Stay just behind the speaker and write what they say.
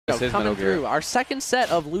coming through. Our second set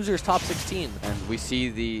of losers top 16. And we see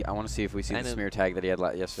the, I want to see if we see the smear tag that he had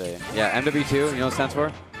yesterday. Yeah, MW2, you know what it stands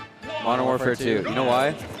for? Modern Warfare 2. You know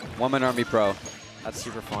why? One Man Army Pro. That's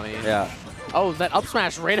super funny. Yeah. Oh, that up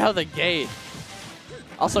smash right out of the gate.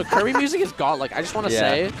 Also, Kirby music is godlike. I just want to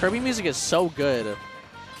say, Kirby music is so good.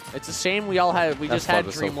 It's a shame we just had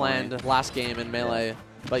Dreamland last game in Melee.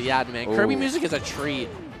 But yeah, man, Kirby music is a treat.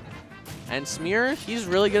 And Smear, he's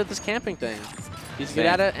really good at this camping thing. He's good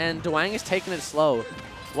at it, and Duwang is taking it slow.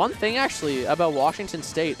 One thing, actually, about Washington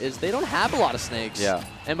State is they don't have a lot of snakes. Yeah.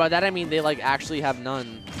 And by that, I mean they, like, actually have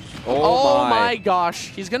none. Oh my gosh.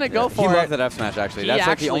 He's going to go for it. He loves that F smash, actually. That's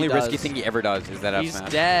like the only risky thing he ever does is that F smash.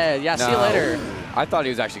 He's dead. Yeah, see you later. I thought he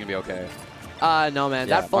was actually going to be okay. No, man.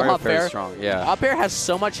 That full up air. Strong. Yeah. Up air has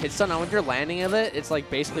so much hit stun. When you're landing of it, it's like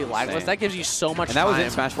basically lagless. That gives you so much time. And that was in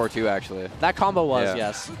Smash 4 too, actually. That combo was,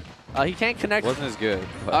 yes. He can't connect. Wasn't as good.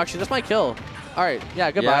 Actually, that's my kill. All right. Yeah,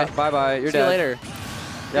 goodbye. Yeah, bye-bye. You're dead. See you later.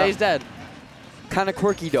 Yeah, he's dead. Kind of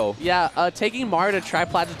quirky, though. Yeah, taking Mario to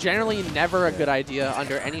triplat is generally never a good idea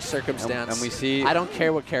under any circumstance. And we see... I don't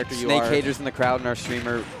care what character you are. Snake haters in the crowd and our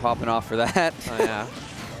streamer popping off for that. Oh, yeah.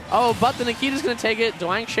 Oh, but the Nikita's going to take it.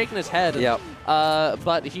 Duwang shaking his head. Yep.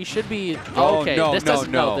 But he should be... Oh, okay, no,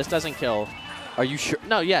 no, this doesn't kill. Are you sure?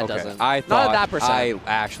 No, yeah, it doesn't. I thought... Not at that percent. I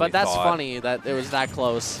actually But that's funny that it was that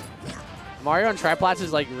close. Mario on triplats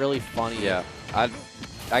is, like, really funny. Yeah.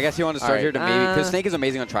 I guess you want to start here to maybe... Because Snake is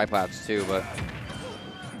amazing on triplats, too, but...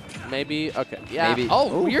 Maybe. Okay. Yeah. Maybe.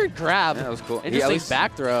 Oh, weird grab. Yeah, that was cool. Interesting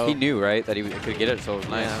back throw. He knew, right, that he could get it, so it was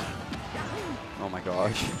nice. Yeah. Oh, my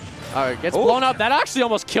gosh. All right, gets blown up. That actually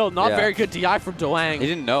almost killed. Not very good DI from Duwang. He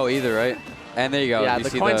didn't know either, right? And there you go. Yeah, the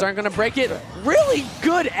coins aren't going to break it. Really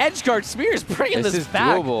good edge guard. Smear is bringing this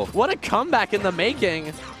back. Doable. What a comeback in the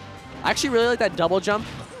making. I actually really like that double jump.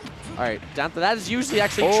 All right, down to that is usually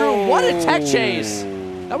actually true. What a tech chase.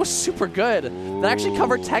 That was super good. That actually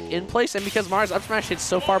covered tech in place, and because Mario's up smash hits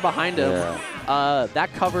so far behind him, that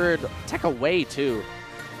covered tech away too.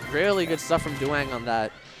 Really good stuff from Duwang on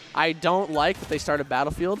that. I don't like that they started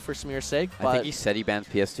Battlefield for Smear's sake, but I think he said he bans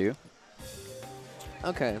PS2.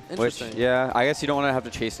 Okay, interesting. Which, yeah, I guess you don't want to have to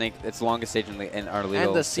chase Snake. It's the longest stage in our legal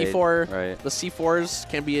And the C4, right. The C4s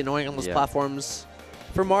can be annoying on those platforms.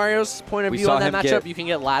 From Mario's point of view on that matchup, you can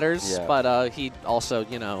get ladders, but he also,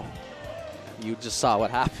 you know, you just saw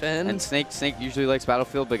what happened. And Snake usually likes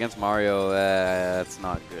Battlefield, but against Mario, that's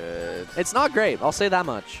not good. It's not great. I'll say that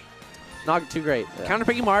much. Not too great. Yeah.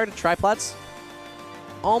 Counter-picking Mario to triplats,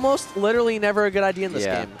 almost literally never a good idea in this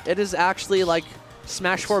game. It is actually like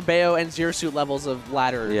Smash 4 Bayo and Zero Suit levels of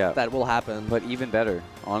ladder that will happen. But even better,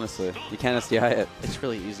 honestly. You can't SDI it. It's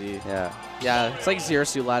really easy. Yeah. Yeah, it's like Zero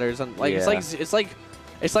Suit ladders. Like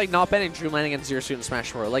it's like not banning Dream landing and Zero Suit in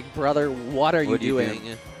Smash 4. Like, brother, what are you doing?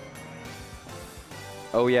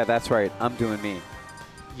 Oh, yeah, that's right. I'm doing me.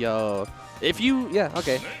 Yo. If you... Yeah,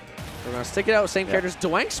 okay. We're going to stick it out with same characters.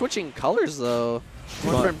 Duwang switching colors, though.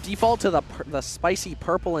 Going from default to the spicy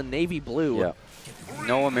purple and navy blue. Yeah.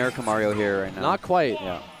 No American Mario here right now. Not quite.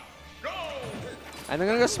 Yeah. And they're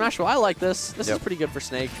going to go Smash 4. I like this. This is pretty good for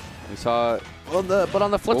Snake. We saw... But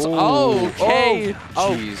on the flip side... Oh, okay.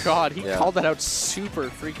 Oh, God. He called that out super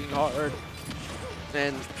freaking hard.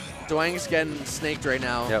 And Duwang's getting snaked right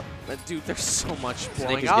now. Yep. But dude, there's so much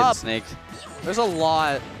blowing Snake is up. getting snaked. There's a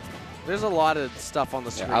lot. There's a lot of stuff on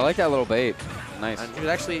the screen. I like that little bait. Nice. And dude,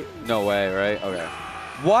 actually... No way, right? Okay.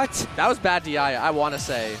 What? That was bad DI, I want to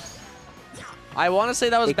say. I want to say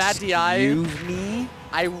that was bad DI. Excuse me?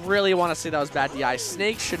 I really want to say that was bad DI.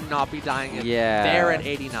 Snake should not be dying there at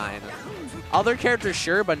 89. Other characters,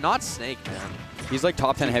 sure, but not Snake, man. He's like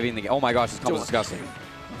top 10 heavy in the game. Oh my gosh, this combo's disgusting.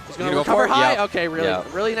 He's going to recover high. Yep. Okay,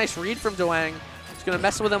 really nice read from Duwang. He's going to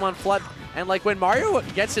mess with him on flood. And like when Mario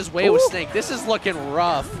gets his way with Snake, this is looking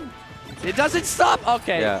rough. It doesn't stop.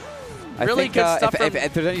 Okay. Yeah. Really good stuff.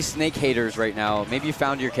 If there's any Snake haters right now, maybe you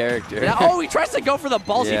found your character. Yeah, he tries to go for the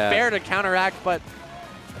ballsy fair to counteract, but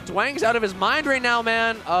Duwang's out of his mind right now,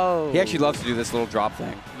 man. Oh. He actually loves to do this little drop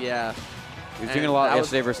thing. Yeah. He was doing a lot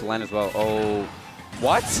yesterday versus Len as well. Oh.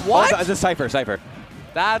 What? What? Oh, it's a Cypher.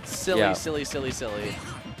 That's silly, silly.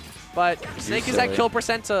 But Snake is at kill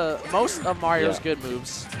percent to most of Mario's good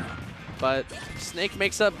moves. But Snake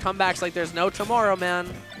makes up comebacks like there's no tomorrow, man.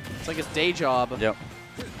 It's like his day job. Yep.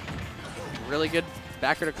 Really good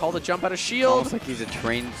backer to call the jump out of shield. Almost like he's a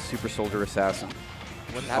trained super soldier assassin.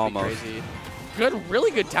 Wouldn't that be crazy?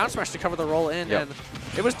 Really good down smash to cover the roll in. And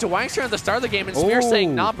it was Duwang's turn at the start of the game, and Smear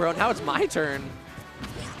saying, nah, bro, now it's my turn.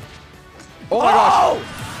 Oh my gosh.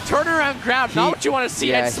 Turnaround grab, not what you want to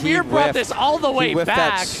see. And Smear brought this all the way back.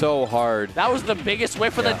 That so hard. That was the biggest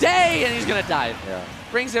whiff for the day, and he's going to die. Yeah.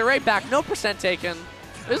 Brings it right back. No percent taken.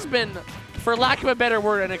 This has been, for lack of a better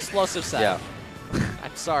word, an explosive set. Yeah.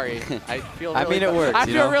 I'm sorry. I feel really I mean, it works. I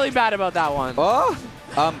feel really bad about that one. Oh!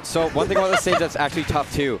 So one thing about the stage that's actually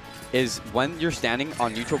tough, too, is when you're standing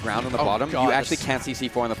on neutral ground on the bottom, God, you actually can't see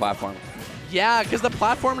C4 on the platform. Yeah, because the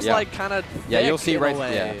platform's like kind of you'll see right.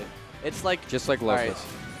 Yeah. It's like just like Lotus.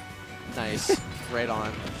 Right. Nice. Right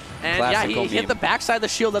on. And Classical yeah, he hit the backside of the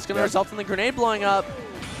shield. That's going to result in the grenade blowing up.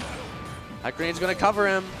 That grenade's going to cover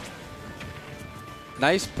him.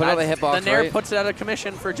 Nice. Put out the hitbox. The Nair puts it out of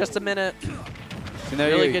commission for just a minute.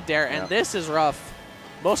 Really good dare. And this is rough.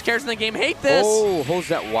 Most characters in the game hate this. Oh, holds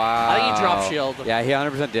that. Wow. I think he dropped shield. Yeah, he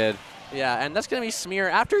 100% did. Yeah, and that's going to be Smear.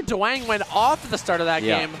 After Duwang went off at the start of that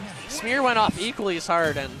game, Smear went off equally as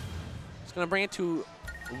hard, and it's going to bring it to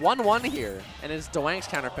 1-1 here. And it's Duwang's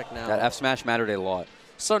counter pick now. That F smash mattered a lot.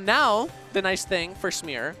 So now, the nice thing for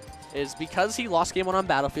Smear is because he lost game 1 on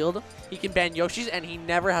Battlefield, he can ban Yoshi's, and he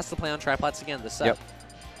never has to play on triplats again this set. Yep.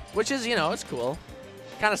 Which is, you know, it's cool.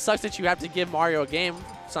 Kind of sucks that you have to give Mario a game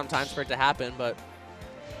sometimes for it to happen, but...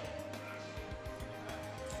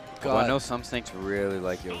 Well, I know some snakes really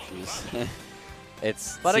like Yoshi's.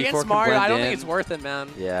 But against Mario, I don't think it's worth it, man.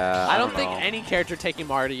 Yeah, I don't think any character taking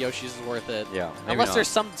Mario to Yoshi's is worth it. Yeah, unless there's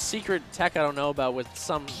some secret tech I don't know about with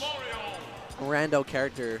some rando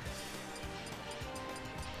character.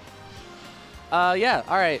 Yeah,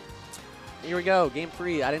 all right. Here we go, game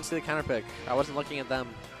 3. I didn't see the counter pick. I wasn't looking at them.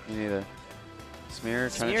 Me neither.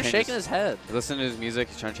 Smear shaking his head. Listen to his music.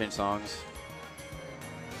 He's trying to change songs.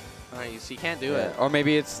 All right, he can't do it. Or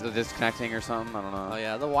maybe it's the disconnecting or something. I don't know. Oh,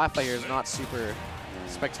 yeah. The Wi-Fi here is not super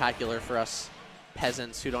spectacular for us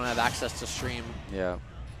peasants who don't have access to stream. Yeah.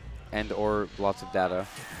 And or lots of data.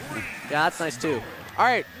 Yeah, that's nice, too. All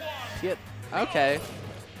right. Okay.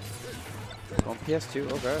 On PS2.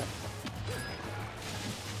 Okay.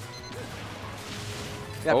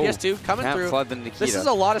 Yeah, PS2 coming through. Flood the Nikita. This is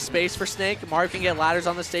a lot of space for Snake. Mario can get ladders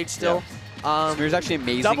on the stage still. Yeah. Smear's actually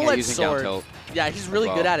amazing at using down tilt. Yeah, he's really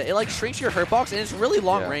good at it. It like shrinks your hurt box and it's really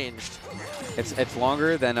long ranged. It's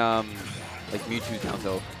longer than like Mewtwo's down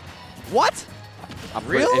tilt. What?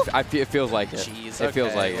 It feels like it. Jeez, it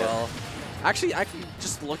feels like it. Actually, I can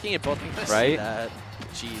just looking at both of them, right? See that.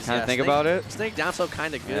 Jeez. Kind of think about it. Snake down tilt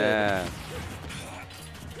kind of good. Yeah.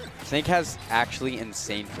 Snake has actually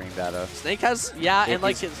insane frame data. Snake has, and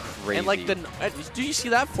like do you see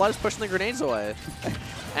that? Flood is pushing the grenades away.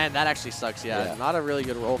 And that actually sucks, Not a really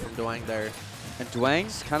good roll from Duwang there. And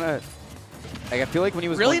Duwang's kind of, like, I feel like when he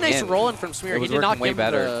was really nice rolling from Smear. He did not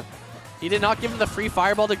give him the free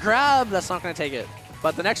fireball to grab. That's not going to take it.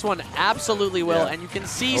 But the next one absolutely will, and you can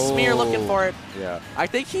see Smear looking for it. Yeah. I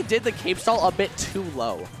think he did the cape stall a bit too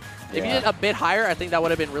low. If he did a bit higher, I think that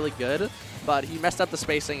would have been really good. But he messed up the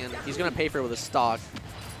spacing, and he's going to pay for it with his stock.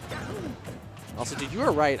 Also, dude, you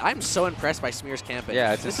were right. I'm so impressed by Smear's camping.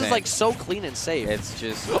 Yeah, it's This insane. is, like, so clean and safe. It's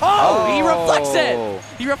just... Oh, he reflects it!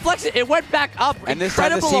 He reflects it. It went back up. And this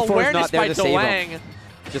time the C4 is not there to save him.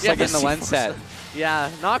 Just like in the lens set. Yeah,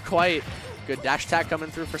 not quite. Good dash attack coming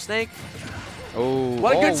through for Snake. Oh,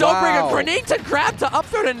 what a good zone breaker. Grenade to grab to up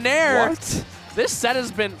throw to Nair. What? This set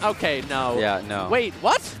has been... Okay, no. Yeah, no. Wait,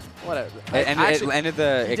 what? Whatever. It ended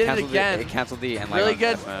the... It canceled the... Really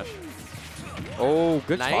good. Oh,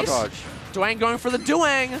 good spot dodge. Duwang going for the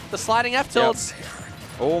Duwang. The sliding F tilts. Yep.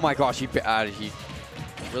 Oh my gosh, he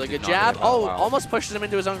really good jab. Oh, almost pushes him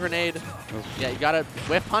into his own grenade. Oof. Yeah, you got to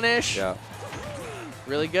whiff punish. Yeah.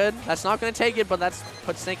 Really good. That's not going to take it, but that's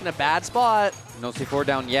put Snake in a bad spot. No C4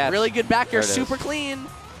 down yet. Really good back air, super clean.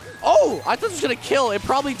 Oh, I thought it was going to kill. It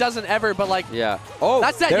probably doesn't ever, but like. Yeah. Oh,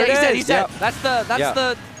 that's that. Yeah, he's dead. Yep.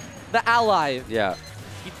 That's the ally. Yeah.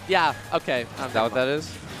 Yeah. Okay. Is that what that is?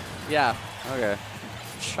 Yeah. Okay.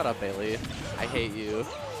 Shut up, Bailey. I hate you.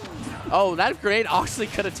 Oh, that grenade actually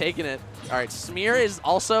could have taken it. All right, Smear is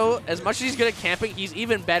also, as much as he's good at camping, he's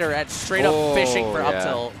even better at straight up fishing for up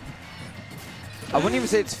tilt. I wouldn't even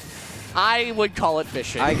say it's... I would call it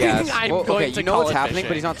fishing. I guess. I'm going to you know what's happening,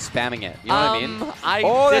 but he's not spamming it. You know what I mean?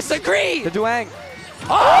 I disagree. The Duwang.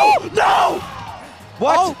 Oh, no!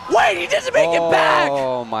 What? Oh, wait, he doesn't make it back.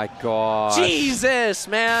 Oh, my God. Jesus,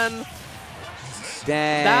 man.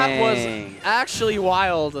 Dang. That was actually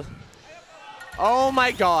wild. Oh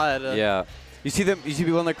my God. Yeah. You see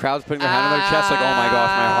people in the crowds putting their hand on their chest like, oh my gosh,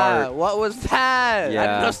 my heart. What was that? Yeah. I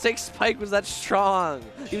didn't know Snake Spike was that strong.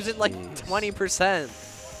 He was at like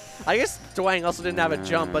 20%. I guess Duwang also didn't have a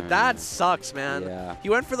jump, but that sucks, man. Yeah. He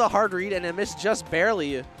went for the hard read and it missed just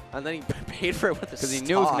barely, and then he paid for it with a because he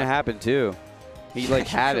knew it was going to happen too. He like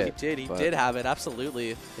had it. He did have it, absolutely.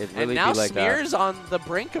 It really and now like Smear's on the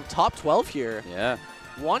brink of top 12 here. Yeah.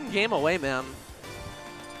 One game away, man.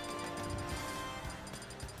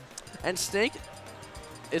 And Snake,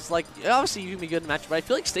 is like, obviously you can be good in match, but I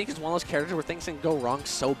feel like Snake is one of those characters where things can go wrong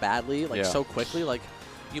so badly, like so quickly. Like,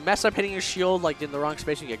 you mess up hitting your shield like in the wrong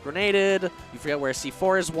space, you get grenaded. You forget where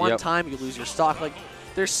C4 is one time, you lose your stock. Like,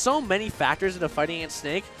 there's so many factors into fighting against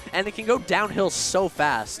Snake, and it can go downhill so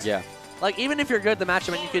fast. Yeah. Like, even if you're good at the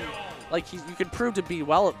matchup, and you can, like, you can prove to be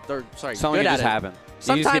good at it. Happen.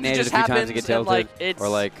 Sometimes it just happens, and like,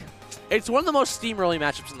 it's one of the most steamrolling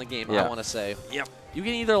matchups in the game, I want to say. Yep. You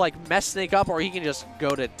can either, like, mess Snake up, or he can just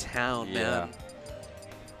go to town, man.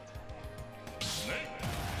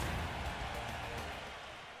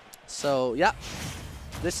 So, yeah.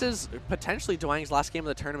 This is potentially Duwang's last game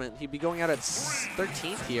of the tournament. He'd be going out at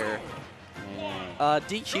 13th here.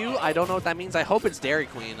 DQ, I don't know what that means. I hope it's Dairy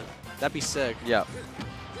Queen. That'd be sick. Yeah.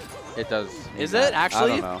 It does. Is it,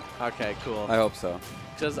 actually? I don't know. Okay, cool. I hope so.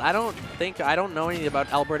 Because I don't know anything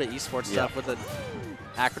about Alberta esports stuff with the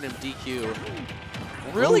acronym DQ.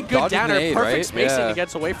 Really good downer, nade, perfect spacing. He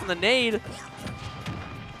gets away from the nade.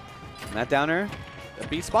 And that downer?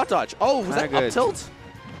 Beat spot dodge. Oh, was that up tilt?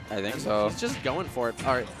 I think so. He's just going for it.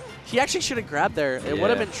 All right. He actually should have grabbed there. It would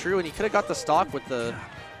have been true, and he could have got the stock with the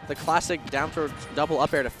classic down throw double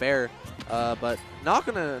up air to fair. But not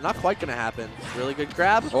quite gonna happen. Really good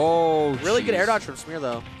grab. Oh, really good air dodge from Smear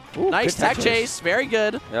though. Ooh, nice tech chase. Very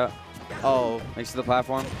good. Yeah. Oh. Thanks to the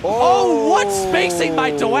platform. Oh, what spacing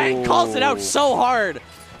by Duwang! Calls it out so hard.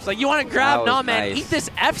 It's like, you want to grab? Nah, man. Eat this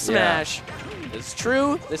F smash. Yeah. It's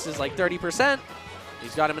true. This is like 30%.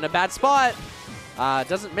 He's got him in a bad spot.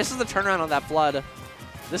 Misses the turnaround on that flood.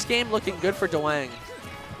 This game looking good for Duwang.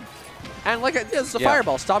 And like it's a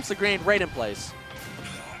fireball. Stops the grenade right in place.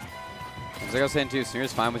 As I was saying too,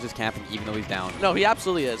 Smear's fine with just camping even though he's down. No, he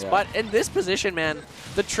absolutely is. But in this position, man,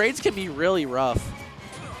 the trades can be really rough.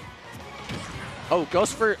 Oh,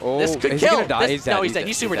 goes for this could kill. He die? He's dead. He's dead.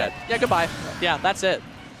 He's super dead. Yeah, goodbye. Yeah, that's it.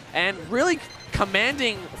 And really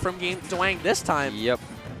commanding from Duwang this time. Yep.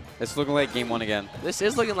 It's looking like game 1 again. This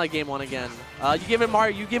is looking like game 1 again. You give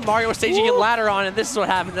Mario a stage, you get ladder on, and this is what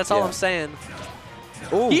happens. That's all I'm saying.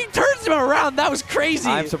 Ooh. He turns him around. That was crazy.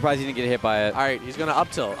 I'm surprised he didn't get hit by it. All right, he's going to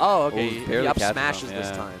up tilt. Oh, okay. He up smashes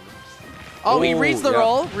this time. Oh, he reads the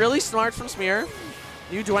roll. Really smart from Smear.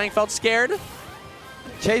 New Duwang felt scared.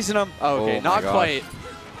 Chasing him. Oh, okay, not quite.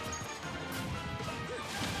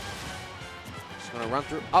 Just going to run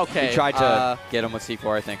through. Okay. He tried to get him with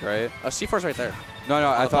C4, I think, right? Oh, C4's right there. No,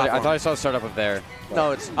 I thought I saw the startup of there.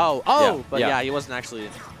 No, it's but yeah, he wasn't actually.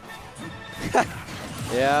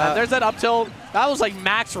 Yeah. There's that up tilt. That was like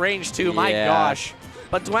max range too. My gosh.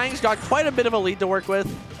 But Duwang's got quite a bit of a lead to work with,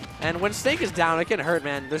 and when Snake is down, it can hurt,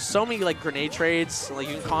 man. There's so many like grenade trades. Like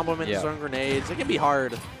you can complement his own grenades. It can be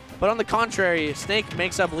hard. But on the contrary, Snake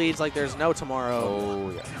makes up leads like there's no tomorrow.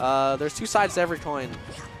 Oh yeah. There's two sides to every coin,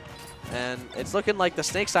 and it's looking like the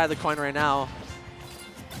Snake side of the coin right now.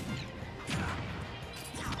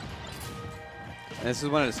 And this is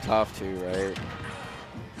when it's tough too, right?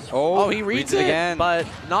 Oh, he reads it again, but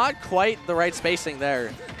not quite the right spacing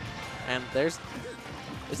there. And there's...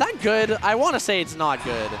 Is that good? I want to say it's not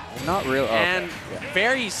good. Not real. And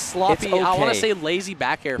very sloppy, I want to say lazy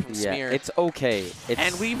back air from Smear. It's okay.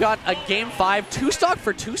 And we've got a game 5, 2-stock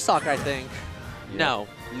for 2-stock, I think. Yeah.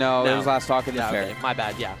 No, it was last stock in the fair. Okay, my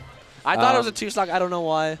bad, yeah. I thought it was a 2-stock. I don't know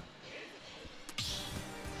why.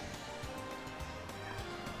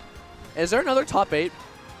 Is there another top 8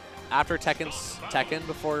 after Tekken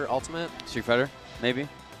before Ultimate? Street Fighter, maybe?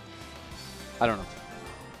 I don't know.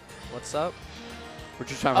 What's up? We're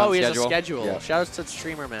just trying to he has a schedule. Yeah. Shout out to the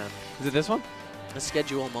streamer, man. Is it this one? The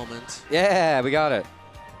schedule moment. Yeah, we got it.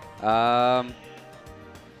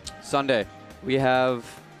 Sunday, we have,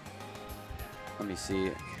 let me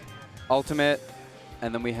see, Ultimate,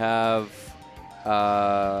 and then we have,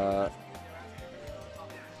 let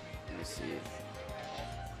me see.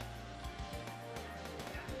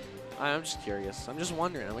 I'm just curious. I'm just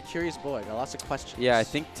wondering. I'm a curious boy. I got lots of questions. Yeah, I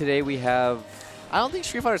think today we have... I don't think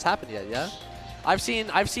Street Fighter's happened yet, yeah? I've seen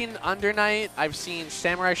Under Night, I've seen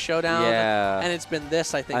Samurai Showdown, and it's been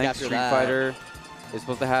this, I think after Street Fighter is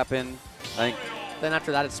supposed to happen. I think then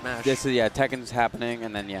after that it's Smash. This is, Tekken's happening,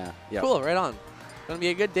 and then, Cool, right on. Gonna be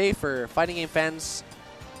a good day for fighting game fans,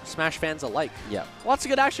 Smash fans alike. Yeah. Lots of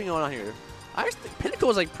good action going on here. I just think Pinnacle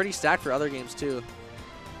was like pretty stacked for other games too.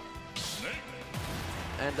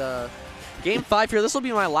 And game 5 here. This will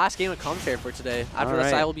be my last game of commentary for today. After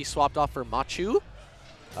this, I will be swapped off for Machu.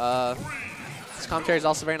 This commentary is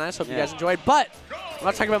also very nice. Hope you guys enjoyed. But I'm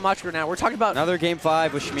not talking about Machu right now. We're talking about another game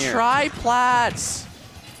 5 with Smear. Triplats.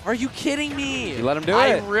 Are you kidding me? You let him do it.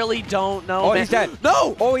 I really don't know. Oh, he's dead.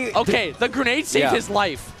 No. Oh, okay, the grenade saved his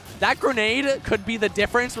life. That grenade could be the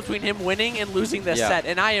difference between him winning and losing this set,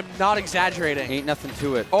 and I am not exaggerating. Ain't nothing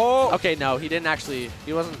to it. Oh! Okay, no, he didn't actually.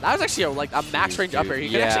 He wasn't. That was actually like a max range upper. He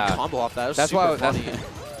could actually combo off that. That's super funny.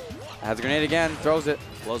 Has a grenade again. Throws it.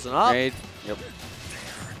 Blows it up. Grenade. Yep.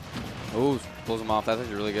 Ooh, pulls him off. That's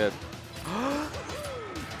actually really good.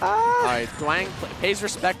 All right, Duwang pays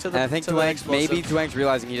respect to the. And I think maybe Duwang's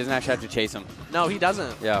realizing he doesn't actually have to chase him. No, he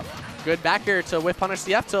doesn't. Yeah. Good back air to whiff punish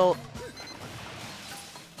the F tilt.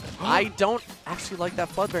 I don't actually like that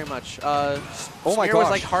flood very much. Oh my gosh. gosh. Was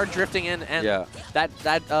like hard drifting in, and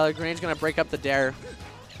that grenade's gonna break up the dare.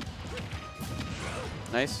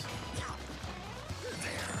 Nice.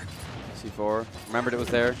 C4. Remembered it was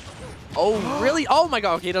there. Oh, really? Oh my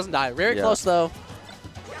god. Okay, he doesn't die. Very close though.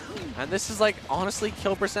 And this is like honestly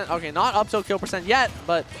kill percent. Okay, not up till kill percent yet,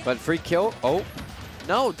 but free kill. Oh.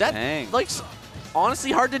 No, that like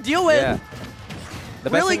honestly hard to deal with. Yeah.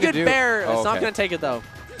 Really good bair. It's not gonna take it though.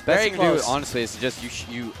 Very close. Honestly, is just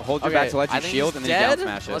you hold your back to let you shield and then you down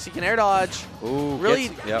smash it. Unless he can air dodge. Ooh. Really?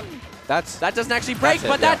 Yep. That doesn't actually break,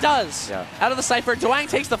 but that does. Yeah. Out of the Cypher, Duwang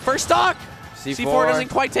takes the first stock. C4 doesn't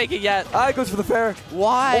quite take it yet. It goes for the fair.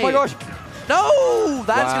 Why? Oh my gosh. No!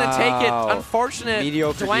 That's going to take it. Unfortunate.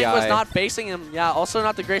 Mediocre Duwang DI. was not facing him. Yeah, also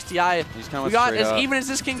not the Grace DI. We got as even as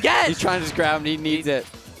this can get. He's trying to just grab him. He needs it.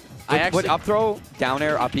 Would up throw, down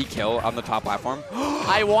air, up B kill on the top platform?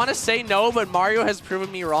 I want to say no, but Mario has proven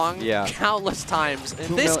me wrong countless times.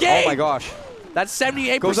 In this game! Oh my gosh. That's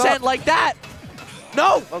 78% like that.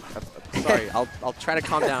 No! Okay, sorry, I'll try to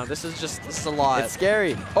calm down. This is a lot. It's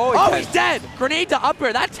scary. Oh, he's dead! Grenade to up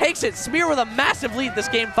air. That takes it. Smear with a massive lead this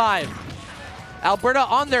game 5. Alberta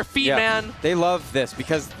on their feet, man. They love this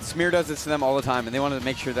because Smear does this to them all the time, and they want to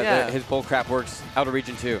make sure that his bull crap works out of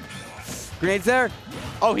region too. Grenades there.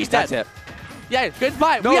 Oh, he's dead. That's it. Yeah,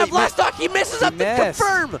 goodbye. No, we have last stock. He misses up to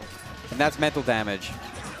confirm. And that's mental damage.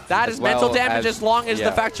 That is mental damage as long as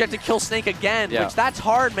the fact you have to kill Snake again, which that's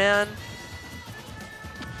hard, man.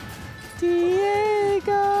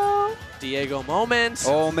 Diego moment.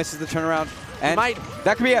 Oh, misses the turnaround. And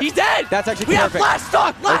that could be it. He's dead. That's actually we perfect. We have last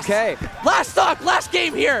stock. Last stock. Last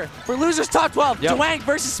game here for losers top 12. Duwang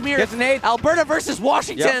versus Smear. Gets an 8. Alberta versus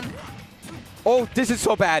Washington. Oh, this is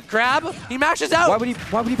so bad. Grab. He mashes out. Why would he The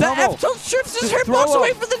promo? F-tilt shifts his hitbox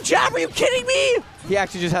away from the jab. Are you kidding me? He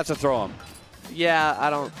actually just has to throw him. Yeah,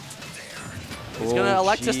 I don't. He's going to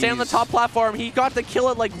elect to stay on the top platform. He got the kill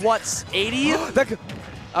at like, what, 80?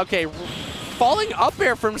 Okay, falling up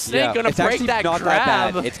air from Snake going to break that grab.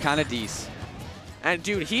 That bad. It's kind of decent. And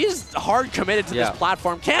dude, he's hard committed to this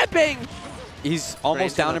platform. Camping! He's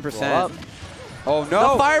almost down in percent. Oh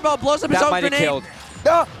no! The fireball blows up his own grenade. Killed.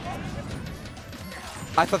 No!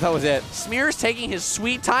 I thought that was it. Smear's taking his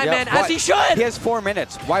sweet time, man, as he should! He has 4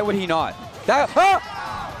 minutes. Why would he not?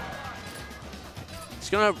 He's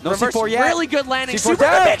gonna reverse really good landing. Super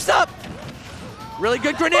good mix up! Really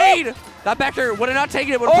good grenade! That backer would have not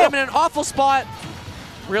taken it, would have put him in an awful spot.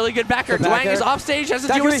 Really good backer. Duwang is off stage, has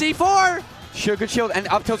to do a C4. Good shield, and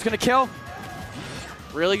up tilt's gonna kill.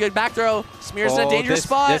 Really good back throw. Smear's in a dangerous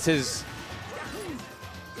spot. This is...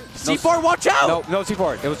 C4, watch out! No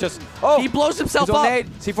C4. It was just... He blows himself up.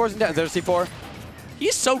 C4's down. There's C4.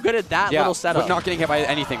 He's so good at that little setup. Not getting hit by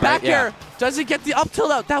anything, back here. Doesn't get the up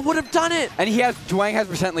tilt out. That would have done it. And Duwang has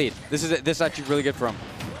percent lead. This is actually really good for him.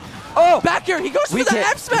 Oh! Back here. He goes for the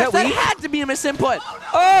F smash. That had to be a misinput.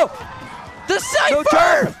 Oh! The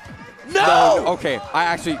Cypher! No! Okay, I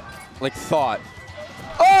actually... thought.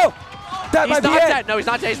 Oh! That might be it! Dead. No, he's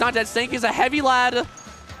not dead. He's not dead. Snake is a heavy lad.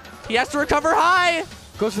 He has to recover high.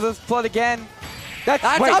 Goes for the flood again. That's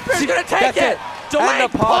up here. He's going to take it.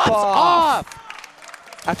 Duwang pops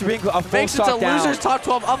off. After being a full makes it to losers top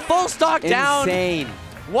 12. A full stock down. Insane.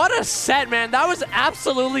 What a set, man. That was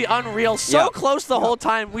absolutely unreal. So close the whole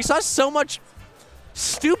time. We saw so much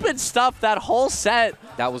stupid stuff that whole set.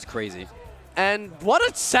 That was crazy. And what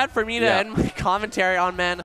a set for me to end my commentary on, man.